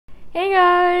Hey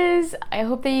guys! I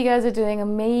hope that you guys are doing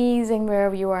amazing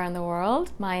wherever you are in the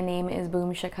world. My name is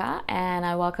Shikha and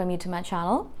I welcome you to my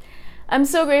channel. I'm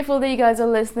so grateful that you guys are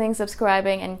listening,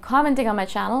 subscribing, and commenting on my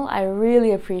channel. I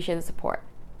really appreciate the support.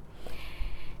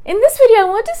 In this video, I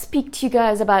want to speak to you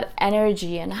guys about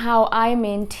energy and how I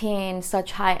maintain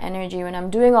such high energy when I'm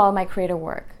doing all my creative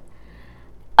work.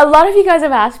 A lot of you guys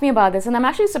have asked me about this, and I'm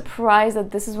actually surprised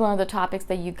that this is one of the topics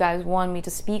that you guys want me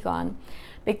to speak on,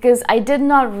 because I did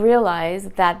not realize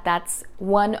that that's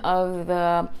one of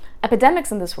the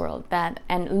epidemics in this world,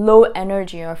 and low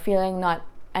energy, or feeling not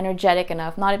energetic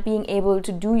enough, not being able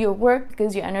to do your work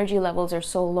because your energy levels are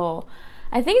so low.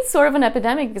 I think it's sort of an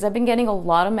epidemic because I've been getting a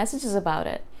lot of messages about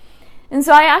it. And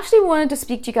so I actually wanted to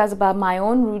speak to you guys about my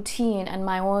own routine and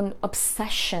my own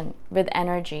obsession with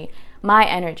energy, my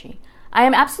energy. I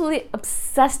am absolutely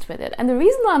obsessed with it. And the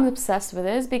reason why I'm obsessed with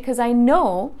it is because I've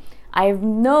known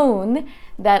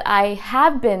that I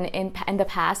have been in the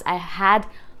past, I had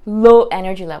low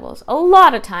energy levels. A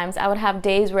lot of times I would have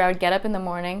days where I would get up in the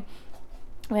morning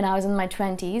when I was in my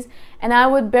 20s and I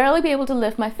would barely be able to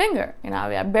lift my finger.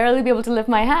 I'd barely be able to lift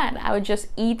my hand. I would just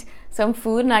eat some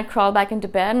food and I'd crawl back into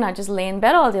bed and I'd just lay in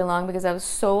bed all day long because I was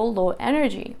so low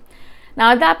energy.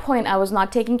 Now at that point, I was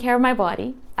not taking care of my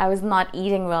body. I was not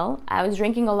eating well. I was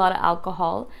drinking a lot of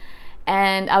alcohol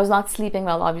and I was not sleeping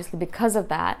well, obviously, because of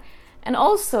that. And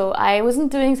also, I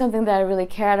wasn't doing something that I really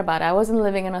cared about. I wasn't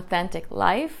living an authentic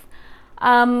life.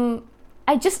 I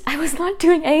was not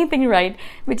doing anything right,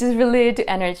 which is related to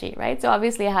energy, right? So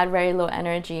obviously I had very low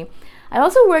energy. I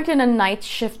also worked in a night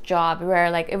shift job where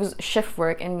it was shift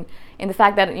work in the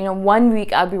fact that, 1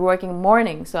 week I'd be working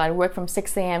morning. So I'd work from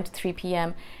 6 a.m. to 3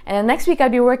 p.m. And the next week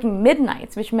I'd be working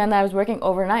midnights, which meant that I was working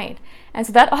overnight. And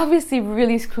so that obviously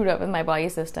really screwed up with my body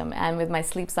system and with my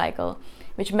sleep cycle,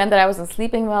 which meant that I wasn't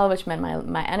sleeping well, which meant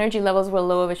my energy levels were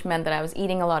low, which meant that I was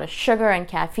eating a lot of sugar and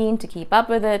caffeine to keep up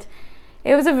with it.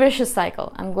 It was a vicious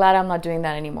cycle. I'm glad I'm not doing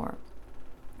that anymore.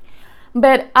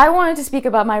 But I wanted to speak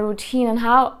about my routine and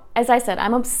how, as I said,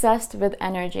 I'm obsessed with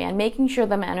energy and making sure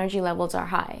that my energy levels are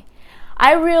high.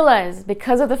 I realized,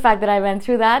 because of the fact that I went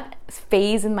through that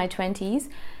phase in my 20s,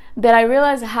 that I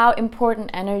realized how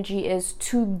important energy is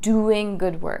to doing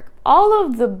good work. All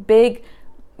of the big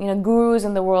gurus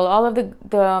in the world, all of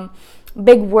the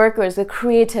big workers, the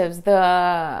creatives,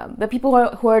 the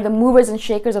people who are the movers and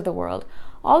shakers of the world,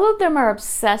 all of them are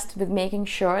obsessed with making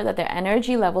sure that their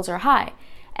energy levels are high.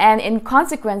 And in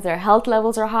consequence, their health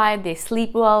levels are high, they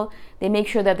sleep well, they make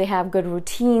sure that they have good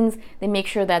routines, they make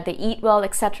sure that they eat well,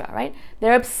 etc., right?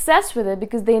 They're obsessed with it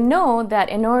because they know that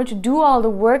in order to do all the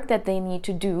work that they need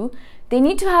to do, they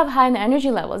need to have high energy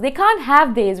levels. They can't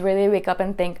have days where they wake up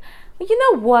and think, well, you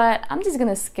know what, I'm just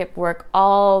gonna skip work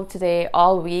all today,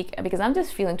 all week, because I'm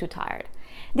just feeling too tired.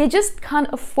 They just can't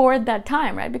afford that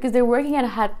time, right? Because they're working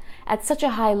at such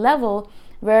a high level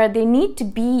where they need to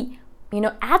be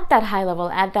at that high level,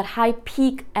 at that high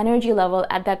peak energy level,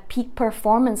 at that peak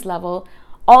performance level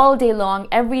all day long,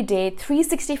 every day,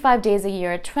 365 days a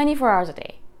year, 24 hours a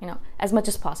day, as much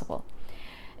as possible.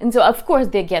 And so, of course,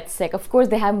 they get sick. Of course,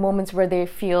 they have moments where they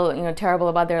feel, terrible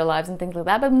about their lives and things like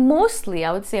that. But mostly,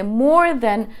 I would say more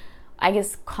than,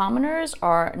 commoners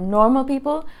or normal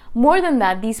people, more than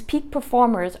that, these peak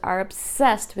performers are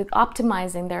obsessed with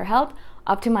optimizing their health,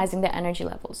 optimizing their energy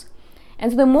levels. And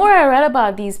so the more I read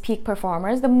about these peak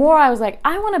performers, the more I was like,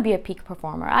 I want to be a peak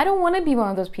performer. I don't want to be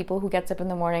one of those people who gets up in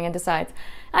the morning and decides,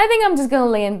 I think I'm just going to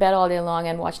lay in bed all day long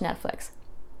and watch Netflix.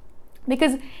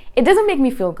 Because it doesn't make me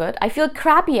feel good. I feel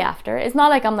crappy after. It's not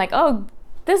like I'm like, oh,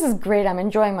 this is great, I'm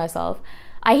enjoying myself.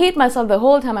 I hate myself the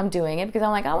whole time I'm doing it because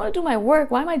I'm like, I want to do my work.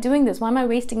 Why am I doing this? Why am I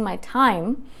wasting my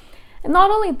time? And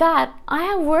not only that, I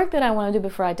have work that I want to do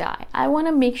before I die. I want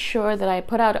to make sure that I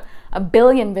put out 1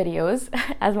 billion videos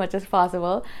as much as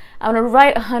possible. I want to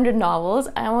write 100 novels.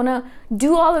 I want to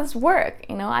do all this work.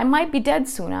 I might be dead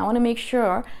soon. I want to make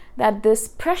sure that this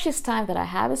precious time that I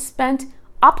have is spent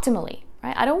optimally,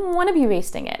 right? I don't want to be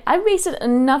wasting it. I've wasted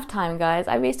enough time, guys.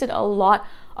 I wasted a lot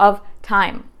of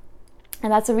time.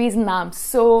 And that's the reason now I'm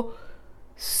so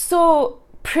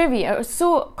privy or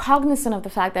so cognizant of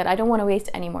the fact that I don't want to waste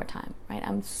any more time, right?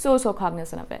 I'm so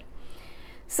cognizant of it.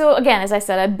 So again, as I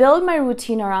said, I build my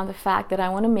routine around the fact that I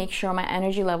want to make sure my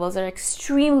energy levels are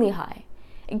extremely high.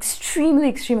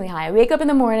 Extremely high. I wake up in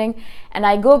the morning and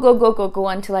I go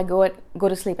until I go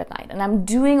to sleep at night. And I'm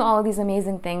doing all of these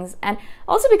amazing things. And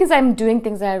also because I'm doing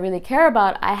things that I really care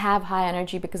about, I have high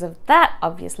energy because of that,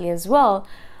 obviously, as well.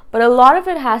 But a lot of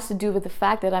it has to do with the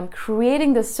fact that I'm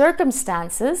creating the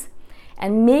circumstances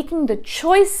and making the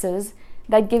choices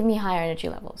that give me higher energy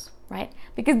levels. right?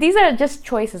 Because these are just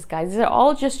choices, guys. These are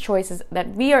all just choices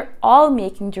that we are all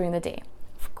making during the day,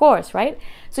 of course, right?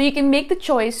 So you can make the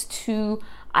choice to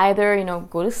either,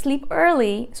 go to sleep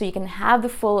early so you can have the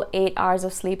full 8 hours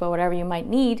of sleep or whatever you might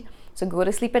need. So go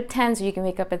to sleep at 10 so you can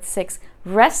wake up at 6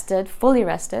 rested, fully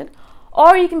rested.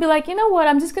 Or you can be like, you know what,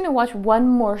 I'm just going to watch one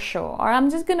more show, or I'm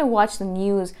just going to watch the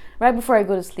news right before I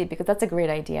go to sleep, because that's a great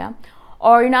idea.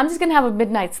 Or, I'm just going to have a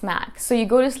midnight snack. So you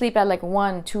go to sleep at like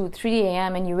 1, 2, 3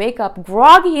 a.m. and you wake up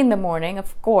groggy in the morning,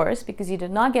 of course, because you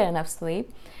did not get enough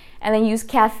sleep. And then use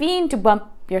caffeine to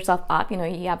bump yourself up. You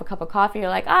have a cup of coffee, you're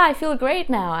like, I feel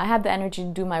great now. I have the energy to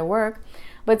do my work.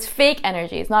 But it's fake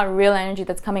energy. It's not real energy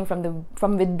that's coming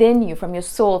from within you, from your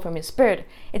soul, from your spirit.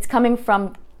 It's coming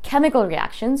from chemical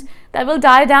reactions that will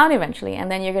die down eventually. And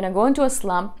then you're going to go into a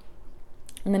slump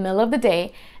in the middle of the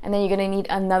day, and then you're going to need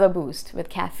another boost with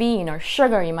caffeine or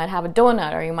sugar. You might have a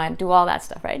donut, or you might do all that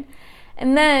stuff, right?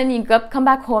 And then you come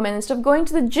back home, and instead of going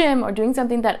to the gym or doing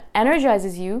something that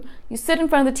energizes you, you sit in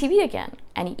front of the TV again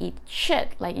and you eat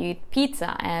shit. Like you eat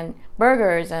pizza and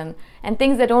burgers and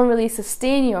things that don't really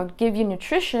sustain you or give you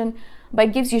nutrition,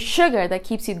 but gives you sugar that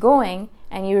keeps you going,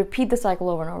 and you repeat the cycle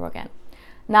over and over again.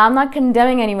 Now, I'm not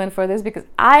condemning anyone for this, because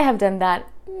I have done that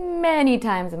many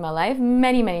times in my life,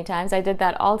 many, many times. I did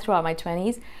that all throughout my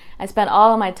 20s. I spent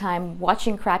all of my time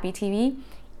watching crappy TV,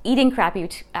 eating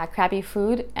crappy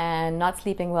food, and not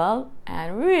sleeping well,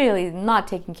 and really not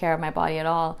taking care of my body at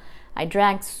all. I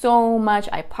drank so much,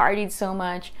 I partied so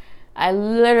much, I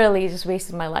literally just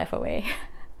wasted my life away.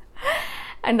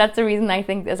 And that's the reason I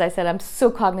think, as I said, I'm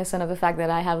so cognizant of the fact that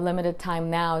I have limited time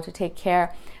now to take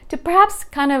care, to perhaps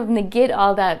kind of negate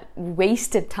all that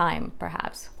wasted time,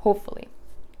 perhaps, hopefully.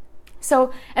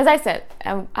 So, as I said,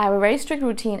 I have a very strict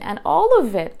routine, and all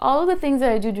of the things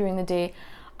that I do during the day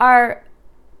are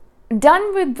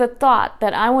done with the thought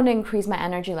that I want to increase my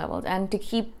energy levels and to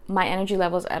keep my energy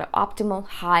levels at an optimal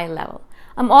high level.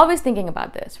 I'm always thinking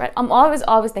about this, right? I'm always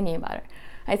thinking about it.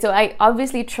 Right? So I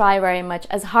obviously try very much,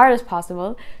 as hard as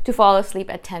possible, to fall asleep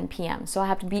at 10 p.m. So I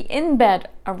have to be in bed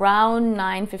around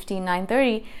 9:15,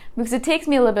 9:30, because it takes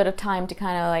me a little bit of time to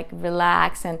kind of like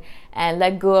relax and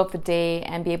let go of the day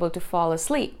and be able to fall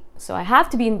asleep. So I have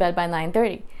to be in bed by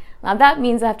 9:30. Now that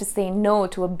means I have to say no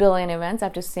to a billion events. I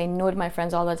have to say no to my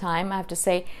friends all the time. I have to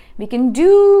say we can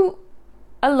do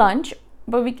a lunch,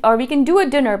 but we can do a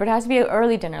dinner, but it has to be an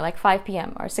early dinner, like 5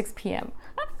 p.m. or 6 p.m.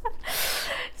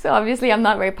 So obviously I'm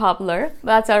not very popular,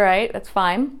 but that's all right. That's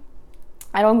fine.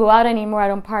 I don't go out anymore. I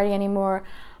don't party anymore.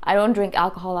 I don't drink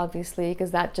alcohol, obviously, because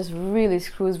that just really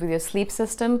screws with your sleep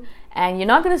system, and you're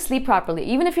not going to sleep properly.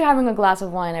 Even if you're having a glass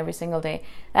of wine every single day,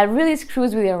 that really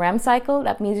screws with your REM cycle.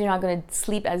 That means you're not going to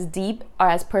sleep as deep or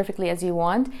as perfectly as you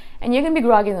want, and you're going to be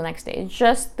groggy the next day. It's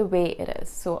just the way it is.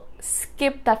 So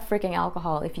skip that freaking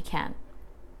alcohol if you can.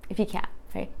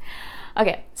 Right?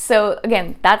 Okay, so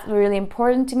again, that's really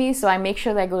important to me. So I make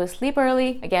sure that I go to sleep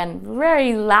early. Again,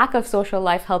 very lack of social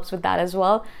life helps with that as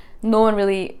well. No one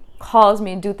really calls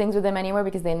me and do things with them anymore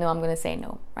because they know I'm going to say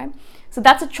no, right? So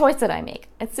that's a choice that I make.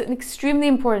 It's an extremely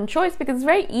important choice because it's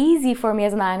very easy for me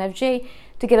as an INFJ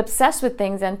to get obsessed with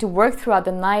things and to work throughout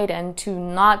the night and to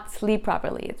not sleep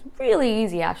properly. It's really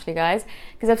easy, actually, guys,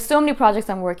 because I have so many projects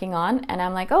I'm working on, and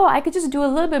I'm like, oh, I could just do a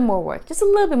little bit more work, just a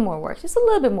little bit more work, just a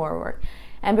little bit more work.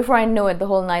 And before I know it, the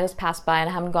whole night has passed by and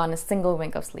I haven't gotten a single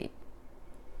wink of sleep.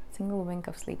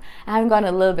 I haven't gotten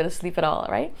a little bit of sleep at all,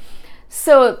 right?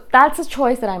 So that's a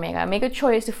choice that I make. I make a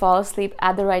choice to fall asleep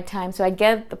at the right time so I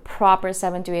get the proper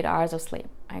 7 to 8 hours of sleep.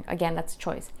 Again, that's a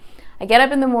choice. I get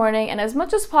up in the morning, and as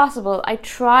much as possible, I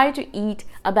try to eat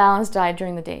a balanced diet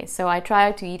during the day. So I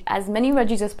try to eat as many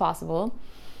veggies as possible.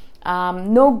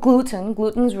 No gluten.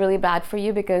 Gluten is really bad for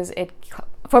you because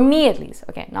for me at least,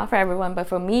 okay, not for everyone, but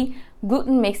for me,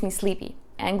 gluten makes me sleepy.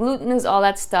 And gluten is all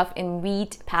that stuff in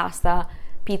wheat, pasta,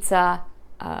 pizza,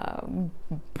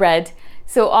 bread.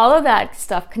 So all of that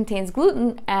stuff contains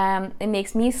gluten, and it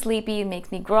makes me sleepy, it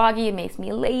makes me groggy, it makes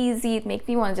me lazy, it makes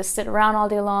me want to just sit around all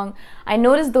day long. I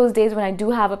notice those days when I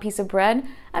do have a piece of bread,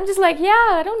 I'm just like,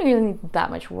 yeah, I don't really need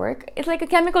that much work. It's like a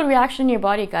chemical reaction in your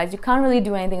body, guys. You can't really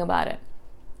do anything about it.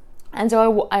 And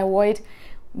so I avoid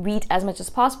wheat as much as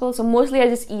possible. So mostly I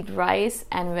just eat rice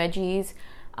and veggies.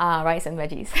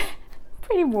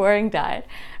 Pretty boring diet.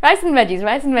 Rice and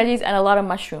veggies, and a lot of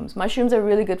mushrooms. Mushrooms are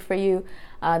really good for you.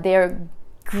 They're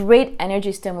great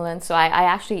energy stimulants. So I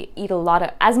actually eat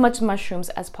as much mushrooms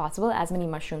as possible, as many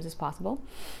mushrooms as possible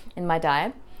in my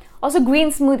diet. Also,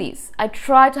 green smoothies. I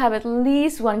try to have at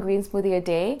least one green smoothie a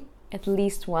day, at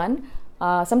least one.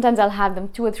 Sometimes I'll have them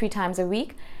 2 or 3 times a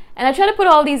week. And I try to put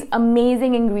all these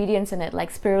amazing ingredients in it,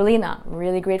 like spirulina,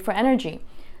 really great for energy.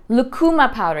 Lucuma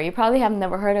powder, you probably have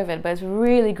never heard of it, but it's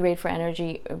really great for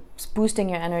energy. It's boosting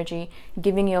your energy,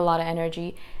 giving you a lot of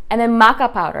energy. And then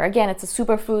maca powder, again, it's a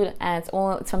superfood, and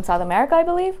it's from South America, I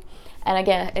believe. And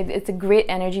again, it's a great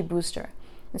energy booster.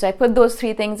 And so I put those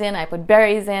 3 things in. I put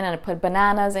berries in, and I put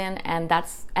bananas in, and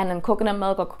then coconut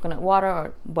milk or coconut water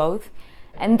or both.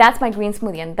 And that's my green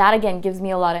smoothie. And that again gives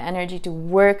me a lot of energy to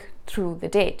work through the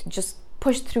day, to just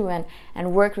push through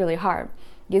and work really hard.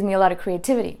 It gives me a lot of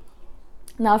creativity.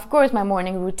 Now, of course, my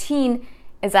morning routine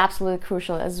is absolutely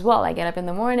crucial as well. I get up in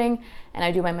the morning and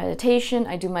I do my meditation.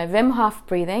 I do my Wim Hof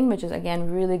breathing, which is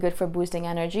again really good for boosting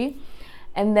energy.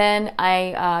 And then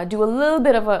I do a little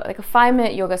bit of a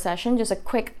 5-minute yoga session, just a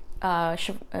quick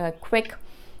vinyasa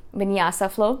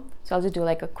flow. So I'll just do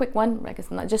like a quick one,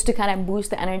 just to kind of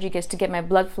boost the energy, just to get my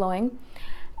blood flowing.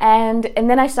 And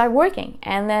then I start working.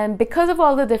 And then because of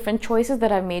all the different choices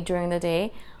that I've made during the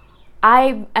day,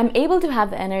 I am able to have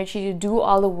the energy to do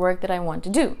all the work that I want to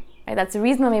do. Right? That's the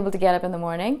reason I'm able to get up in the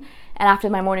morning. And after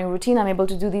my morning routine, I'm able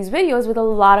to do these videos with a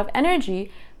lot of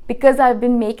energy because I've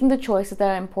been making the choices that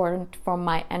are important for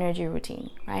my energy routine,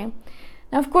 right?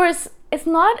 Now, of course, I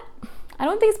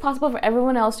don't think it's possible for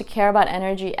everyone else to care about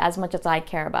energy as much as I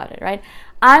care about it, right?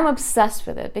 I'm obsessed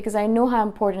with it because I know how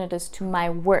important it is to my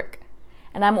work.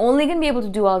 And I'm only going to be able to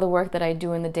do all the work that I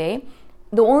do in the day.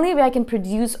 The only way I can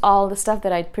produce all the stuff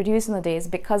that I produce in the day is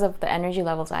because of the energy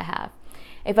levels I have.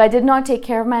 If I did not take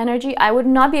care of my energy, I would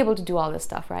not be able to do all this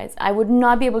stuff, right? I would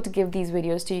not be able to give these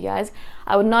videos to you guys.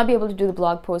 I would not be able to do the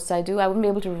blog posts I do. I wouldn't be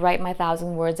able to write my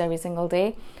 1,000 words every single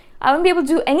day. I wouldn't be able to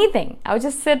do anything. I would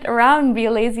just sit around and be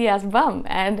a lazy ass bum.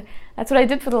 And that's what I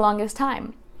did for the longest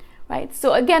time, right?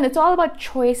 So again, it's all about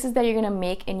choices that you're going to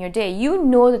make in your day. You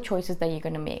know the choices that you're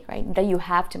going to make, right? That you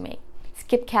have to make.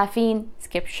 Skip caffeine,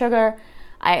 skip sugar.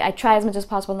 I try as much as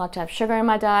possible not to have sugar in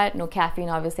my diet. No caffeine,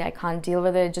 obviously, I can't deal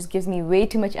with it. It just gives me way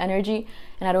too much energy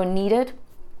and I don't need it.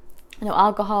 No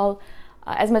alcohol.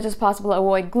 As much as possible,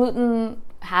 avoid gluten.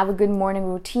 Have a good morning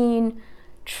routine.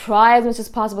 Try as much as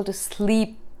possible to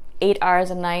sleep 8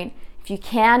 hours a night. If you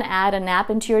can add a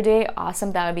nap into your day,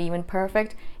 awesome, that would be even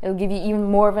perfect. It'll give you even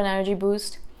more of an energy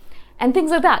boost. And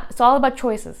things like that. It's all about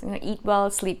choices. Eat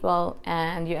well, sleep well,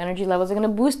 and your energy levels are going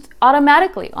to boost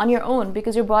automatically on your own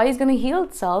because your body is going to heal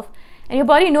itself and your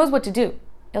body knows what to do.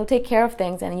 It'll take care of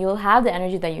things and you'll have the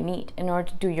energy that you need in order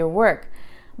to do your work.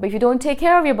 But if you don't take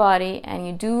care of your body and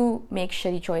you do make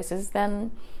shitty choices, then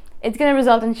it's going to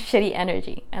result in shitty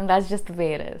energy. And that's just the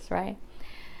way it is, right?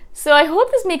 So I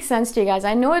hope this makes sense to you guys.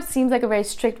 I know it seems like a very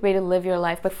strict way to live your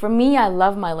life, but for me, I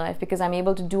love my life because I'm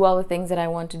able to do all the things that I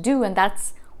want to do, and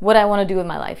that's what I want to do with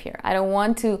my life here. I don't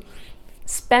want to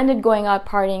spend it going out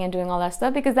partying and doing all that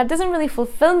stuff because that doesn't really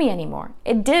fulfill me anymore.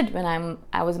 It did when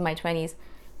I was in my 20s,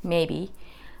 maybe.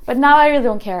 But now I really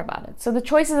don't care about it. So the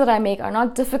choices that I make are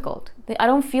not difficult. I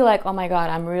don't feel like, oh my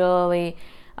God, I'm really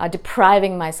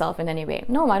depriving myself in any way.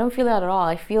 No, I don't feel that at all.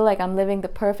 I feel like I'm living the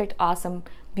perfect, awesome,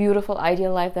 beautiful,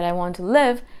 ideal life that I want to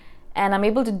live. And I'm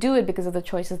able to do it because of the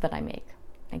choices that I make.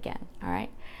 Again, all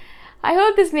right? I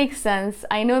hope this makes sense.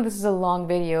 I know this is a long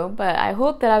video, but I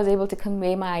hope that I was able to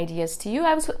convey my ideas to you.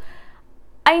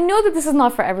 I know that this is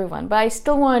not for everyone, but I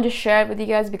still wanted to share it with you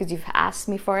guys because you've asked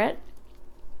me for it.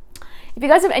 If you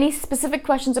guys have any specific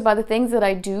questions about the things that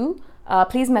I do,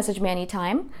 please message me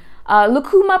anytime.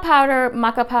 Lucuma powder,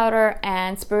 maca powder,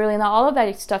 and spirulina, all of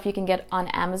that stuff you can get on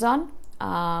Amazon.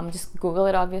 Just Google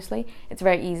it, obviously. It's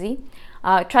very easy.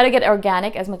 Try to get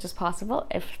organic as much as possible,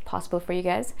 if possible for you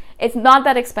guys. It's not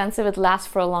that expensive. It lasts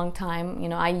for a long time.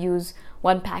 I use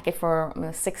one packet for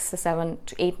 6 to 7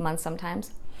 to 8 months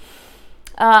sometimes.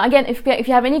 Again, if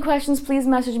you have any questions, please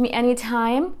message me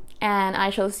anytime, and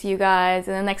I shall see you guys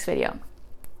in the next video.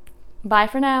 Bye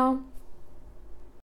for now.